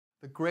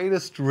The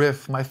greatest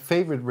riff, my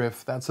favorite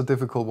riff, that's a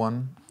difficult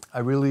one. I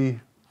really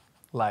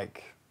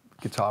like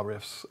guitar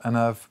riffs, and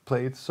I've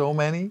played so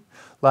many,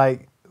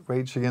 like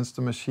Rage Against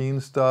the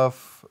Machine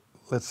stuff,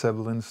 Led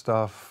Zeppelin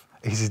stuff,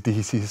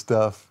 AC/DC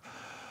stuff.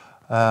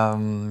 I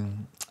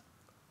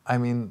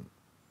mean,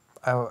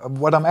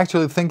 what I'm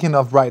actually thinking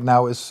of right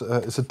now is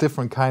a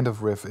different kind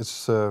of riff.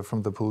 It's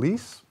from The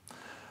Police.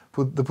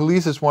 The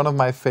Police is one of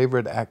my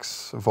favorite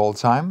acts of all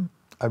time.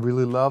 I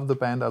really love the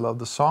band, I love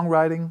the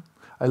songwriting.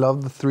 I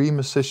love the three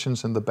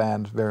musicians in the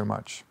band very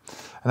much.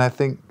 And I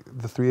think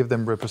the three of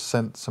them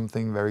represent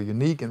something very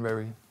unique and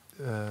very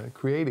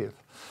creative.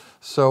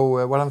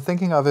 So what I'm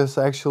thinking of is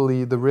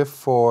actually the riff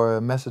for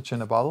Message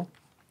in a Bottle.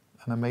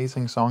 An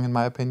amazing song in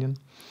my opinion.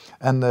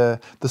 And the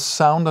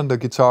sound on the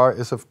guitar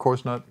is of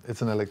course not,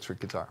 it's an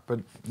electric guitar, but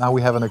now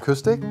we have an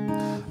acoustic.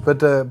 But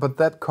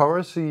that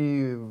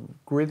chorusy,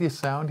 gritty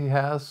sound he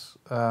has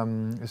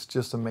is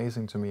just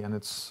amazing to me, and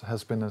it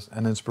has been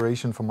an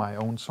inspiration for my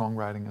own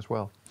songwriting as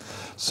well.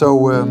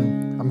 So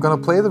I'm gonna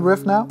play the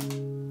riff now,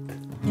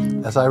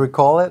 as I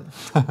recall it.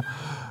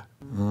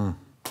 All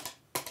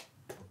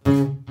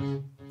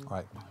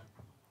right.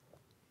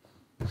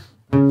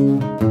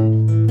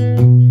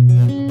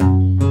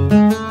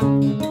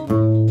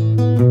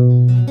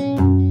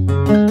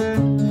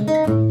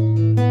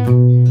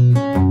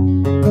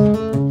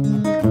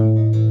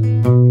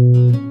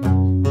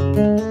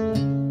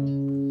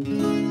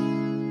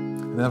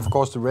 Of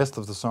course, the rest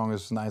of the song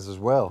is nice as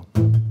well. I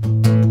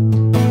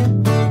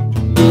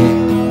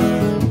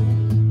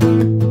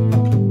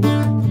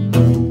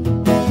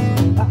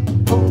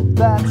hope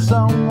that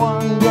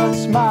someone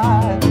gets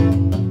mine.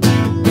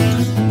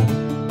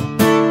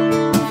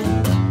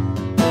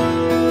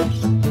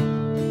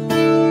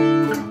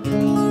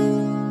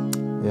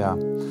 Yeah.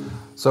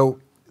 So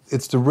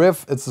it's the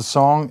riff, it's the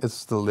song,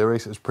 it's the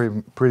lyrics, it's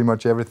pretty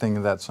much everything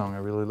in that song I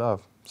really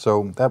love.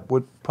 So that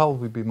would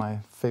probably be my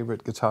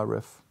favorite guitar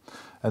riff.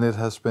 And it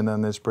has been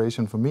an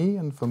inspiration for me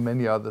and for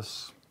many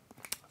others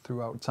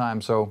throughout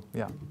time. So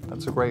yeah,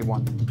 that's a great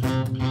one.